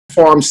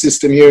form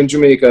system here in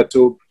Jamaica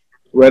to,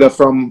 whether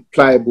from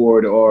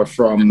plywood or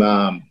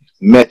from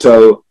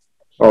metal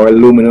or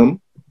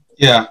aluminum.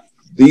 Yeah.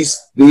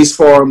 These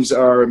forms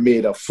are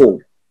made of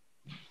foam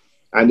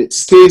and it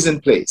stays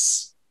in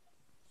place.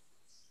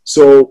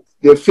 So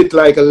they fit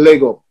like a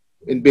Lego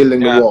in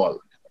building the wall.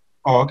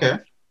 Oh, okay.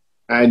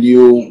 And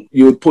you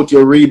put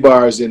your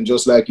rebars in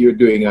just like you're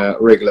doing a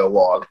regular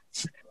wall.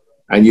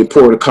 And you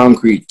pour the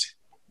concrete,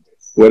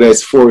 whether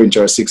it's 4-inch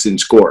or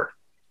 6-inch core.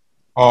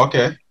 Oh,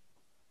 okay.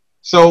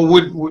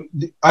 So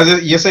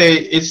as you say,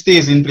 it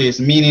stays in place,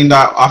 meaning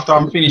that after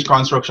I'm finished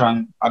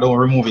construction, I don't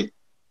remove it?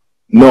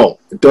 No,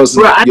 it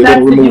doesn't. Well, you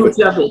don't remove it.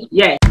 Of it.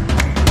 Yeah.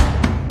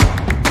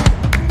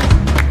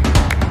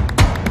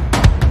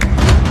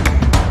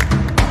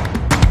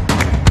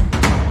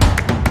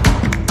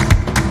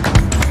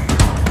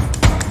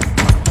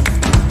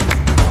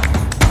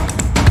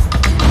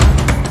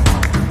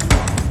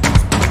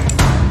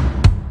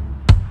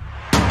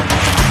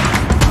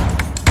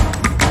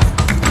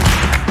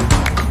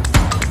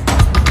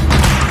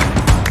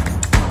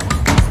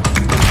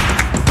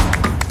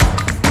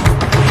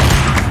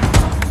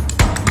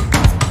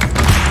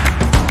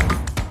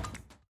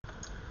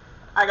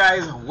 Hi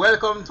guys,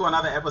 welcome to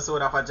another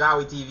episode of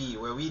AJAWI TV,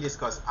 where we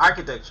discuss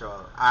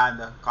architectural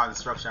and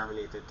construction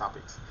related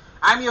topics.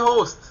 I'm your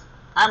host,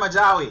 I'm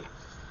AJAWI,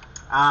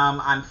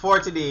 and for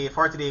today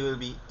we'll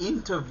be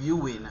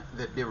interviewing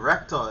the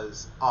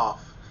directors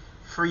of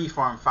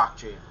Freeform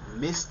Factory,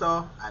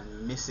 Mr.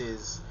 and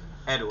Mrs.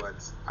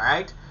 Edwards.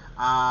 Alright,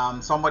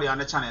 somebody on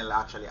the channel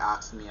actually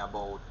asked me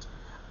about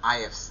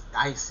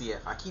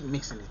ICF. I keep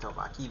mixing it up,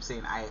 I keep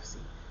saying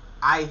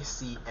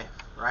ICF,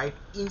 right?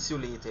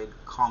 Insulated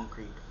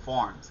concrete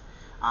forms,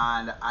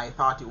 and I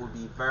thought it would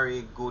be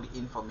very good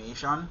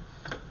information,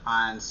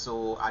 and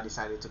so I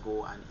decided to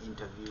go and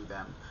interview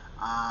them.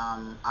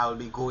 I will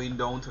be going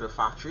down to the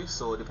factory,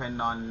 so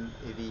depending on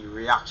the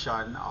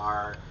reaction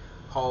or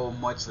how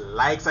much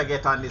likes I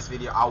get on this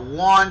video, I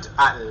want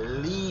at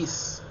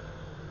least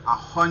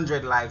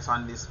 100 likes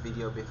on this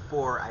video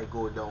before I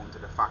go down to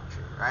the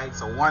factory, right?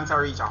 So once I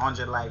reach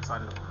 100 likes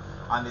on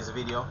this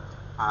video,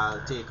 I'll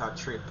take a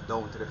trip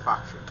down to the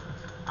factory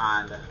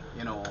and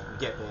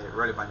get the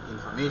relevant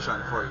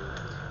information for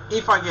you.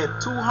 If I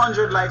get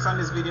 200 likes on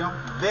this video,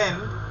 then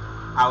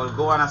I will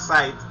go on a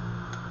site,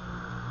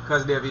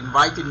 because they've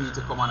invited me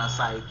to come on a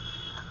site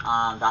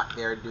that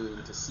they're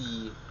doing to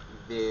see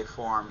the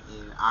form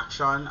in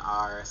action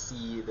or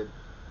see the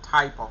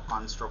type of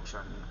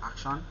construction in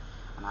action,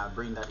 and I'll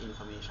bring that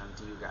information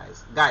to you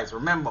guys.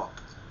 Remember,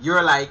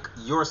 your like,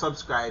 your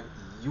subscribe,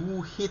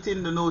 you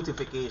hitting the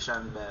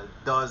notification bell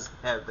does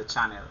help the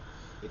channel.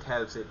 It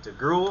helps it to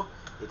grow.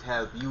 It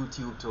helps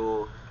YouTube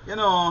to,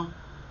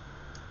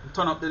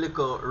 turn up the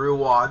little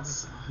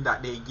rewards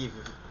that they give,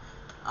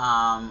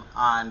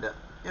 and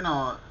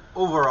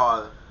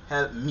overall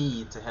help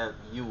me to help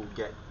you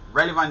get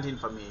relevant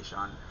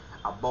information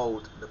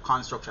about the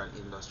construction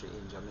industry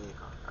in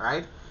Jamaica. All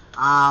right.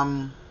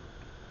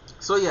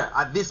 So yeah,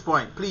 at this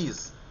point,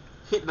 please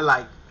hit the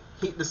like,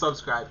 hit the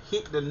subscribe,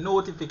 hit the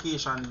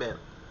notification bell.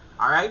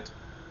 Alright,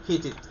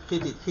 hit it.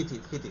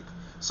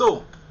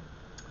 So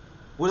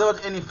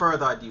without any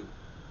further ado,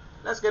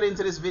 let's get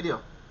into this video.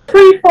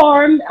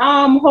 Freeform,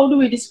 how do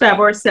we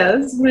describe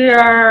ourselves?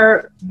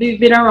 We've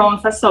been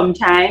around for some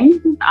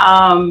time.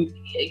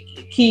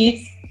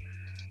 Keith,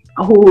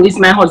 who is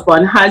my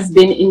husband, has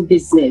been in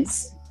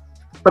business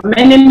for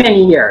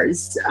many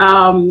years.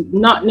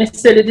 Not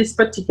necessarily this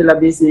particular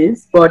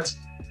business, but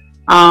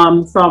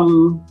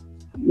from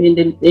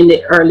in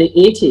the early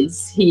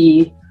 80s,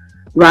 he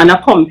ran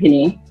a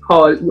company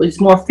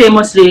was more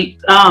famously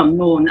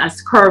known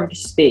as Curved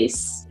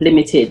Space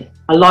Limited.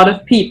 A lot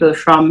of people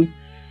from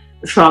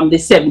the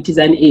 70s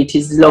and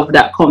 80s loved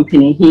that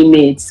company. He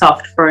made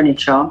soft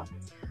furniture.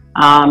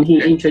 He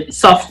introduced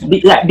soft,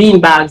 like bean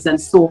bags and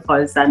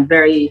sofas, and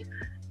very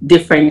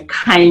different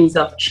kinds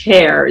of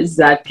chairs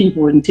that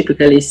people wouldn't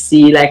typically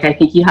see. Like, I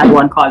think he had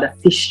one called a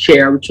fish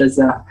chair, which is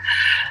a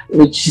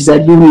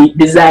unique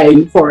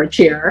design for a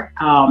chair.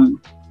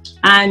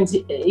 And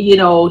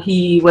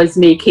he was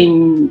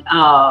making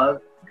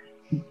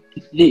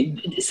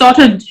sort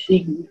of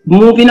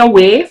moving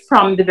away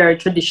from the very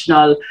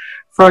traditional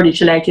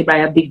furniture, like you buy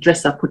a big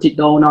dresser, put it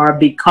down, or a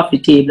big coffee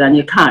table and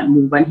you can't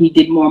move. And he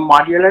did more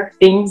modular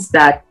things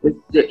that were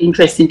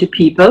interesting to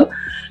people.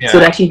 So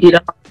that he did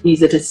these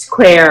little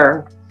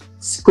squares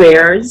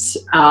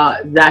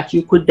that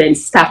you could then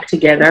stack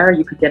together.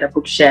 You could get a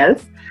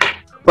bookshelf,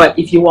 but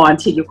if you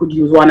wanted, you could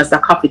use one as a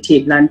coffee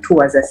table and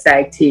two as a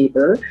side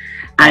table.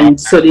 And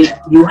so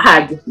you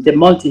had the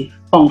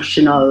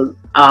multifunctional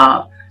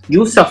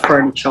use of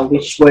furniture,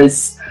 which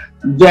was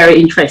very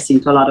interesting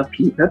to a lot of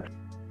people.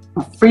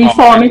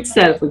 Freeform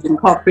itself was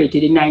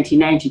incorporated in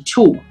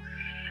 1992.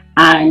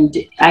 And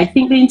I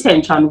think the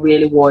intention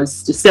really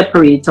was to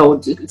separate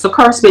out. So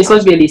Curved Space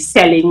was really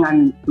selling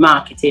and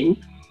marketing.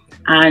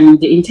 And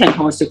the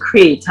intention was to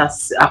create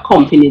a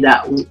company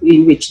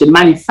in which the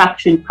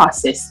manufacturing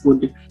process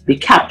would be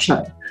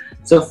captured.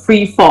 So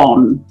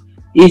Freeform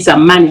is a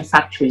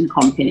manufacturing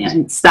company,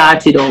 and it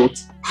started out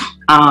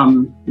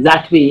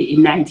that way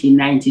in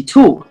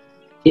 1992.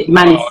 It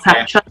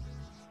manufactured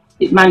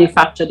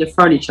the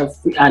furniture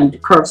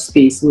and curved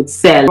space would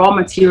sell raw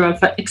material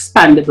for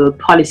expandable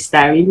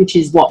polystyrene, which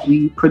is what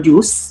we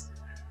produce.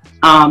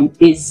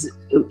 Is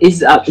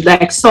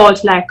like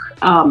salt, like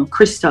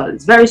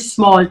crystals, very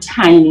small,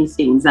 tiny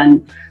things,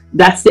 and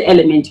that's the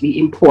element we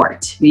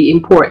import. We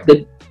import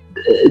the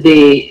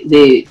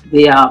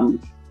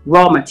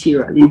raw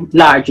material in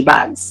large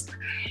bags,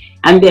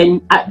 and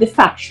then at the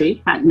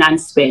factory at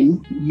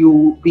Nanspen,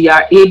 we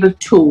are able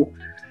to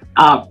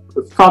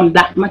from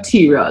that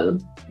material,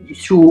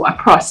 through a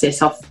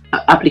process of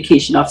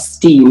application of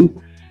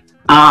steam,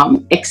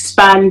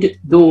 expand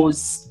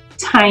those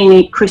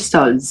tiny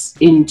crystals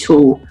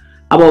into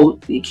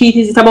about, Keith,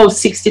 is it about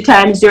 60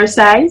 times your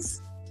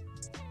size?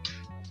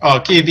 Oh,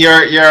 Keith,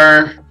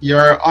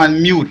 you're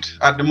on mute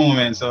at the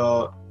moment,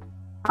 so.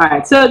 All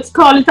right, so let's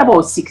call it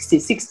about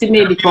 60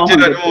 maybe to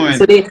 100.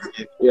 So they,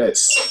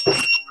 yes.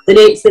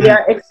 So they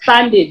are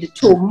expanded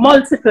to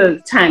multiple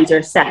times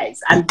their size,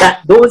 and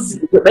that those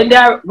when they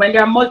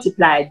are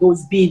multiplied,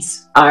 those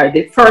beads are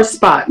the first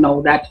part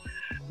now that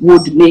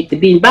would make the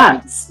bean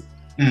bags.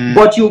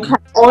 But you can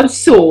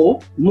also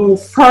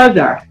move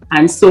further,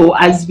 and so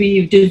as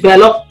we've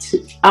developed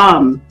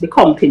the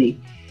company,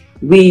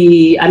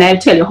 and I'll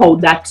tell you how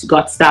that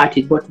got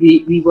started, but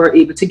we were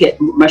able to get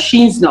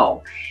machines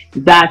now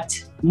that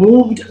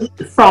moved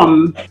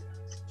from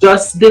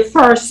just the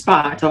first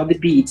part of the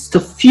beads to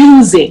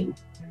fusing.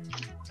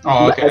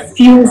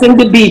 Fusing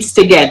the beads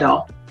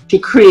together to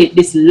create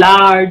this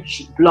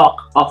large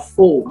block of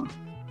foam.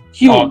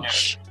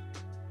 Huge.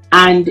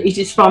 And it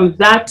is from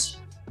that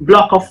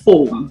block of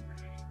foam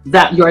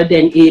that you're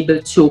then able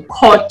to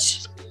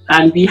cut,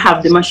 and we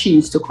have the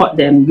machines to cut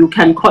them. You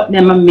can cut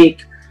them and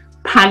make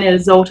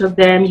panels out of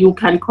them. You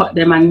can cut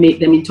them and make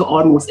them into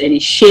almost any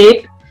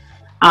shape.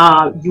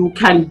 You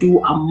can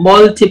do a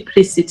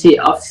multiplicity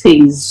of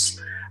things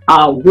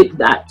with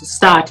that,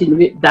 starting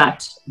with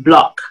that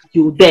block.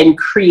 You then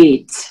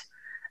create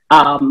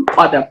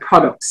other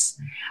products.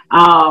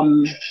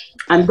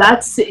 And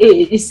that's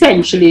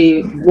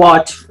essentially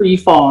what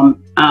Freeform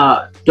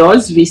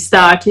does. We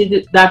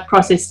started that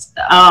process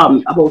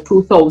about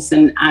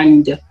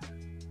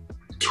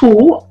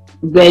 2002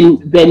 when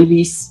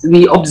we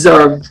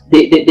observed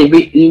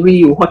the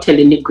Rio Hotel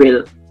in the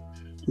Grill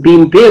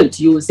being built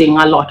using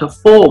a lot of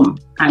foam.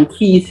 And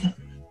Keith,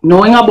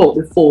 knowing about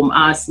the foam,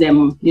 asked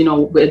them, you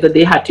know, whether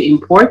they had to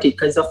import it,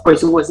 because of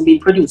course it wasn't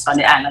being produced on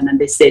the island, and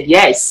they said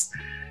yes.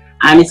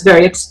 And it's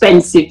very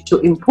expensive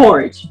to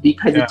import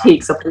because it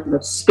takes up a lot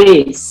of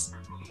space.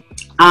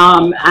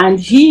 And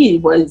he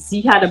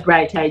had a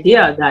bright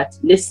idea that,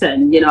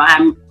 listen, you know,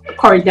 I'm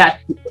currently at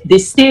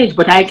this stage,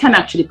 but I can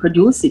actually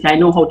produce it. I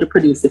know how to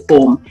produce the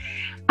foam.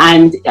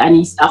 And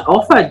he's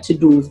offered to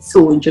do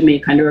so in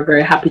Jamaica, and they were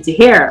very happy to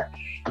hear.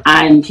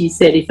 And he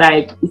said, if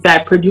I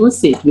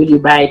produce it, will you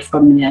buy it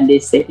from me? And they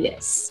said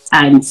yes.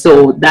 And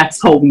so that's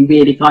how we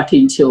really got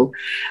into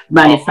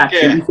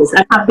manufacturing. Because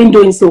I have been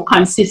doing so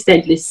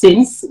consistently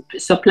since,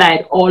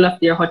 supplied all of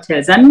their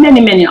hotels and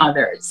many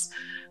others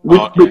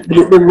with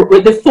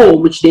the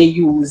foam which they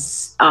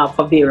use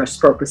for various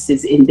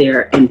purposes in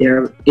their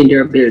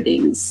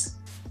buildings.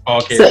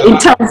 So in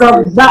terms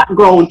of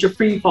background to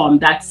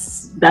Freeform,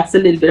 that's a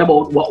little bit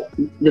about what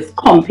the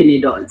company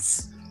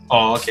does.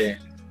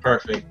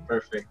 Perfect.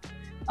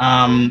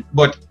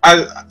 But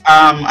as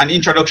an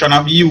introduction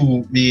of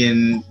you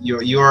being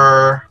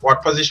your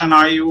what position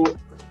are you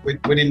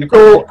within the company?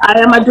 So I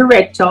am a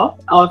director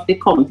of the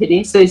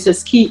company. So it's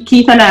just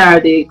Keith and I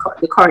are the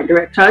current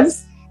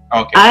directors.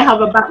 I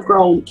have a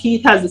background.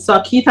 Keith has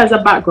a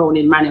background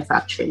in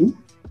manufacturing.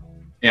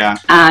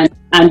 And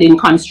in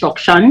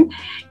construction.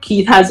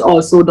 Keith has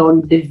also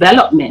done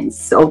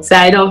developments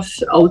outside of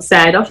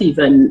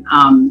even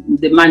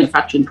the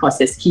manufacturing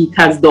process. Keith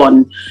has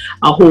done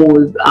a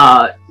whole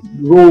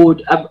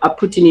road,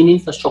 putting in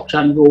infrastructure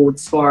and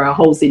roads for a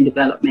housing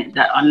development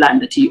on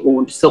land that he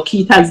owned. So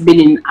Keith has been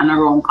in and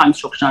around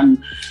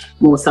construction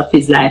most of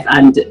his life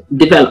and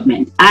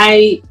development.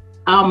 I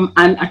am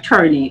an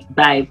attorney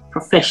by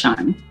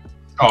profession.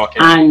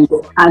 And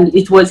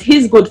it was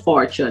his good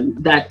fortune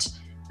that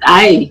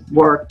I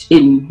worked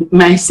in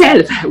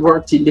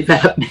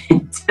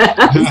development.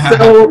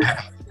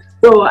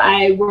 So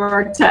I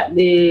worked at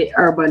the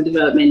Urban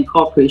Development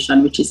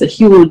Corporation, which is a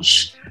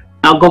huge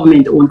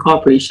government-owned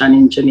corporation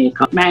in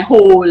Jamaica. My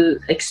whole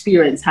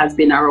experience has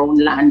been around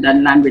land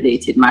and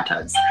land-related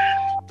matters.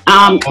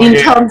 In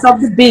terms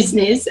of the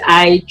business,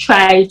 I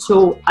try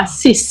to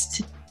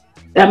assist.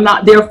 I'm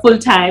not there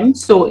full-time,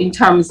 so in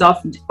terms of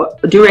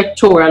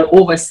directorial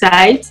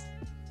oversight,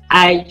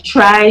 I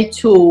try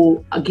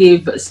to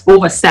give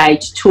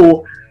oversight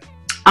to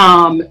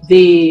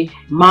the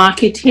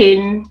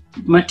marketing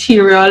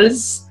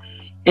materials,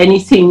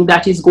 anything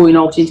that is going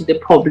out into the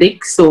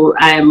public. So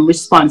I am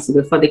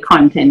responsible for the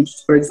content,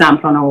 for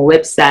example, on our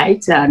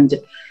website. And,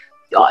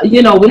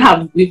 you know, we've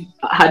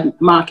had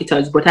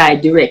marketers, but I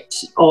direct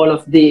all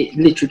of the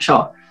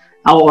literature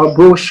our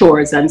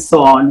brochures and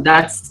so on.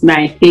 That's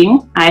my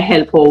thing. I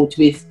help out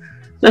with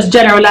just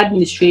general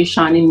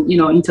administration in, you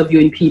know,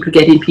 interviewing people,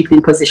 getting people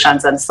in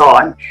positions and so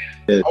on.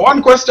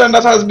 One question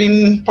that has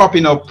been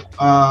popping up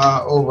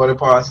over the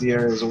past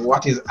year is,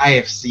 what is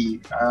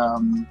IFC?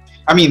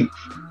 I mean,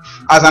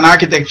 as an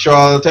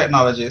architectural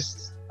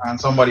technologist and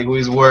somebody who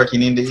is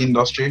working in the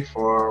industry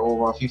for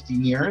over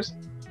 15 years,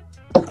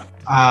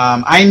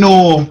 I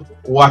know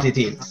what it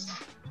is,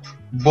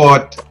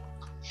 but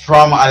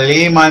from a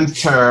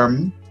layman's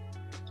term,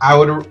 I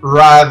would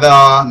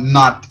rather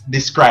not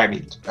describe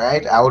it,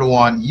 right? I would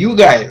want you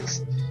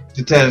guys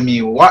to tell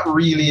me what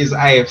really is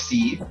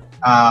IFC,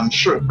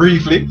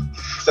 briefly,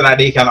 so that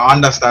they can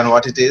understand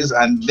what it is,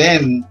 and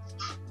then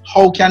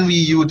how can we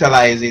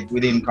utilize it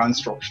within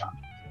construction?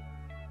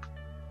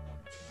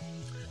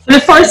 The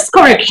first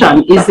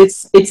correction is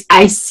it's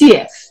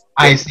ICF.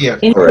 ICF.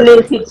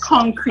 Insulated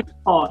concrete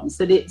forms.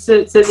 So,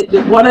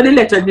 one of the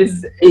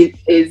letters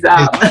is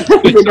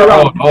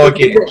wrong.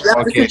 Okay.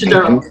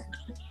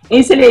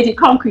 Insulated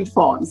concrete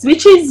forms,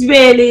 which is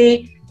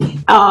really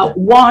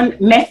one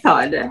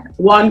method,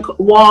 one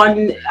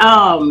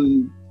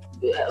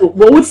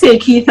what would say,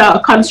 Keith,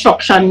 a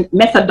construction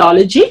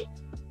methodology.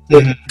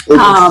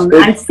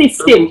 And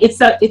system.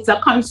 It's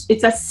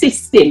a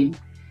system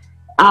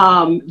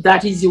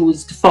that is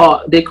used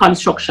for the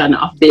construction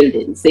of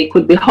buildings. They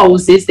could be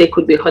houses, they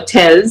could be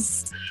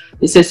hotels.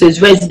 This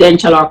is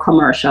residential or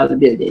commercial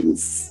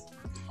buildings.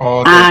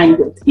 Okay. And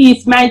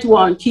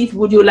Keith,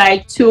 would you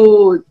like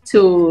to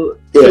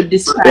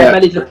describe a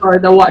little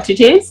further what it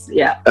is?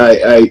 Yeah.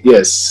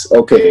 Yes.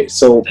 Okay.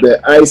 So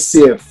the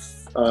ICF,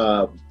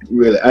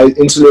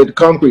 insulated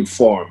concrete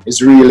form,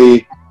 is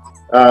really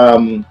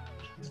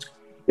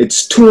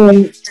it's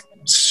two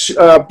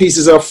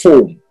pieces of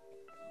foam.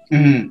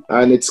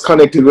 And it's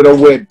connected with a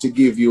web to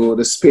give you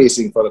the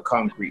spacing for the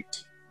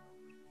concrete.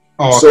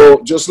 Okay.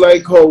 So just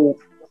like how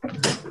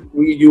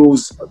we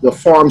use the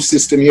form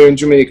system here in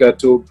Jamaica,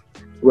 to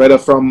whether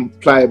from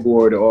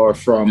plywood or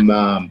from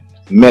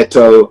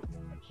metal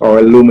or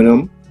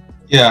aluminum,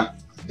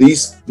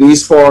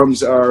 these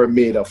forms are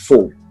made of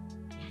foam,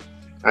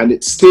 and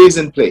it stays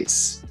in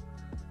place.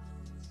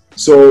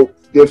 So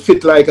they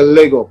fit like a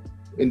Lego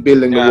in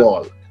building the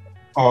wall.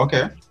 Oh,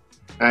 okay.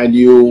 And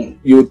you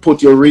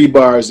put your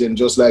rebars in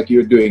just like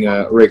you're doing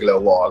a regular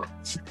wall,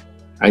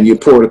 and you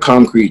pour the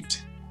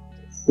concrete,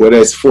 whether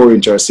it's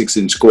 4-inch or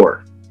 6-inch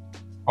core.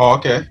 Oh,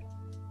 okay.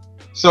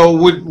 So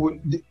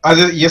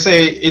as you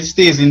say, it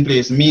stays in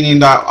place, meaning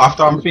that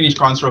after I'm finished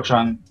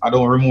construction, I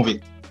don't remove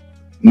it?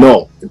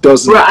 No, it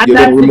doesn't. Right, you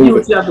don't remove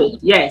it. Of it.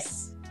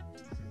 Yes.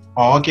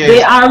 Oh,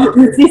 okay.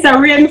 It's a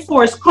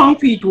reinforced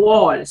concrete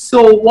wall.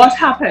 So what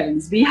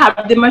happens? We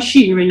have the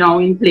machinery now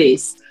in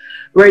place,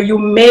 where you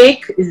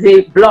make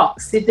the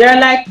blocks. They're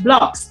like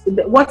blocks.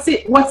 What's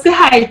the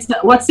height?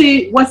 What's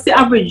the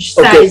average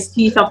size,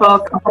 Keith, of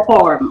a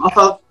form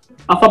of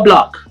a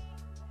block?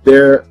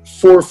 They're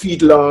 4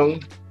 feet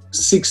long,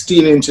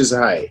 16 inches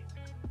high.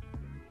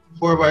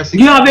 4 by 6. Do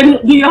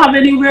you have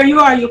anywhere you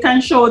are? You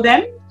can show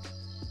them.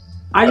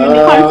 Are you in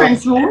the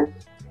conference room?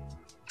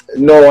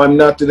 No, I'm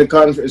not in the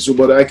conference room,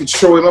 but I could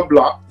show him a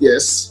block.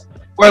 Yes.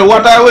 Well,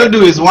 what I will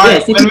do is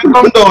when we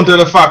come down to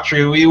the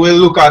factory, we will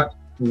look at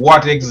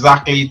what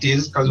exactly it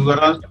is, because we're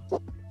gonna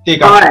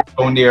take a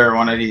down there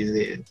one of these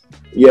days.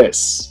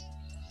 Yes.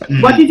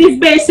 But it is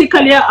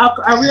basically a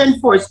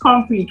reinforced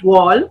concrete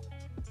wall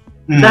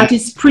that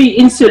is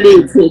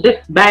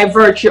pre-insulated by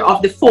virtue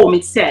of the foam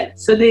itself.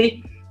 So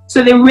the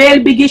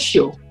real big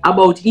issue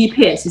about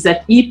EPS is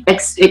that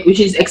which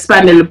is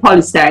expandable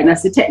polystyrene,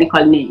 that's the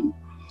technical name.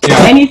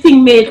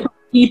 Anything made from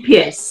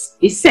EPS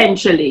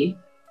essentially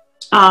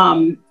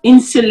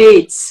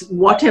insulates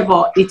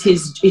whatever it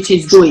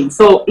is doing.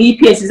 So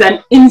EPS is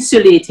an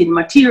insulating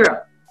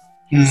material.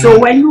 So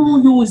when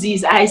you use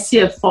these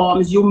ICF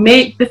forms, you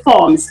make the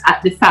forms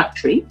at the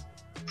factory,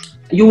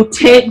 you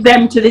take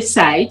them to the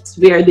site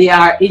where they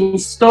are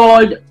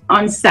installed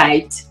on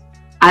site,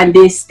 and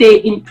they stay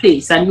in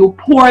place, and you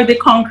pour the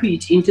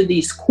concrete into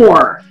this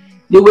core.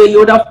 The way you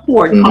would have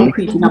poured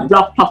concrete in a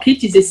block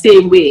pocket is the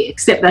same way,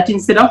 except that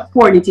instead of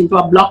pouring it into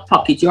a block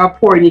pocket, you are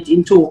pouring it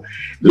into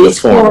this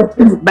 4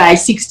 by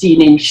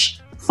 16-inch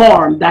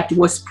form that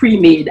was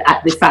pre-made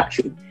at the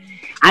factory.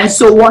 And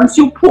so once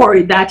you pour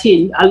that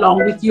in,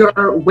 along with your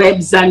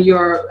webs and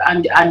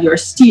your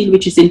steel,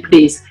 which is in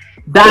place,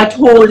 that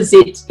holds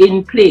it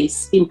in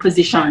place, in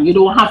position. You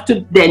don't have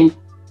to then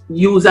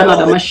use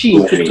another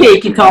machine to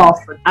take it off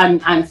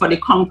and for the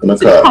concrete.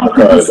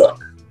 So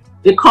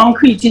the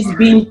concrete is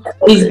being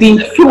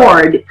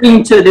poured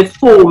into the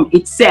foam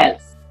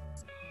itself,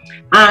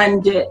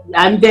 and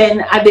then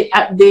at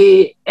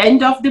the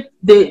end of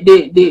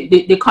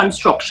the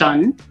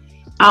construction,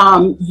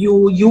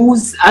 you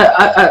use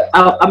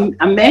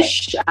a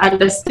mesh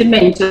and a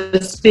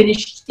cementous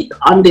finish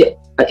on the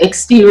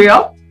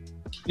exterior.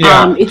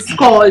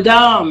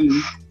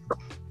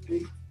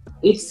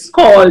 It's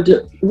called,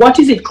 what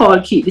is it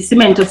called, Keith? The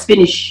cementous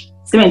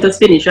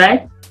finish,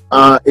 right?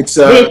 It's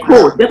a base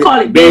coat. They call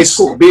it base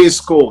coat. Base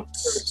coat.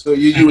 So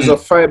you use a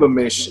fiber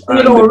mesh and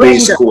You know, the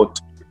base render. coat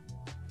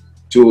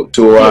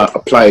to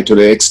apply to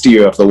the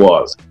exterior of the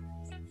walls,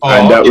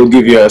 and that will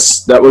give you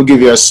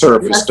a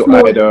surface to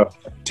either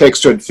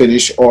textured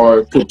finish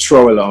or put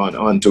trowel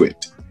onto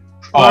it.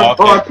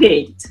 Or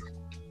paint.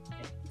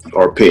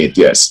 Or paint,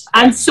 yes.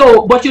 And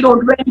so, but you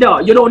don't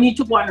render. You don't need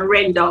to go and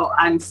render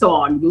and so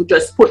on. You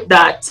just put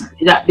that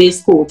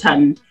base coat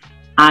and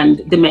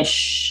the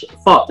mesh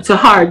to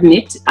harden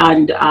it,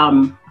 and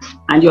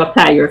you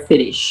apply your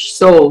finish.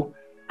 So,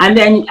 and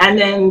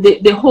then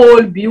the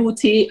whole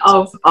beauty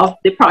of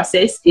the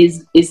process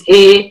is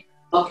the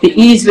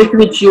ease with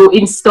which you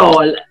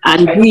install,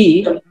 and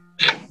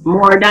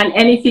more than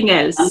anything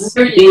else,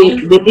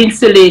 the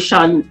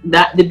insulation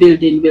that the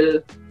building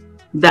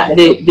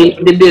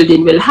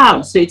will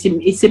have. So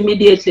it's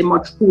immediately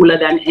much cooler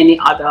than any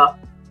other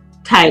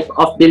type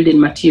of building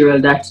material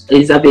that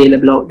is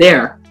available out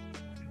there.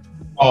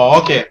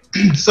 Oh, okay.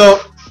 So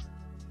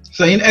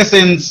in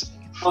essence,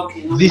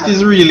 this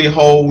is really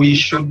how we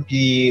should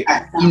be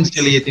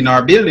insulating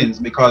our buildings,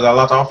 because a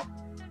lot of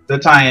the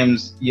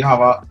times you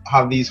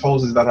have these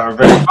houses that are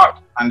very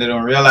hot, and they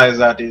don't realize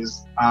that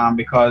is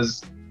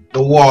because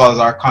the walls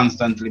are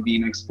constantly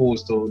being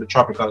exposed to the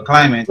tropical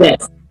climate.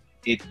 Yes.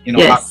 It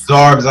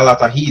absorbs a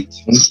lot of heat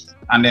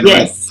and then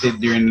releases it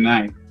during the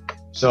night.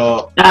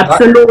 So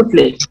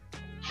absolutely.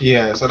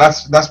 So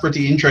that's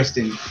pretty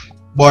interesting.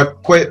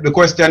 But the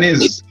question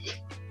is,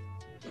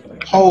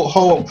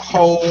 how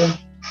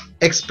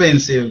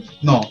expensive?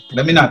 No,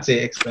 let me not say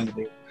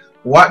expensive.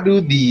 What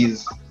do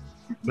these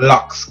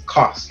blocks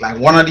cost? Like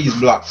one of these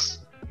blocks,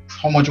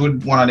 how much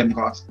would one of them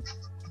cost?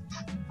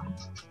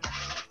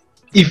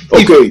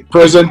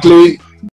 Presently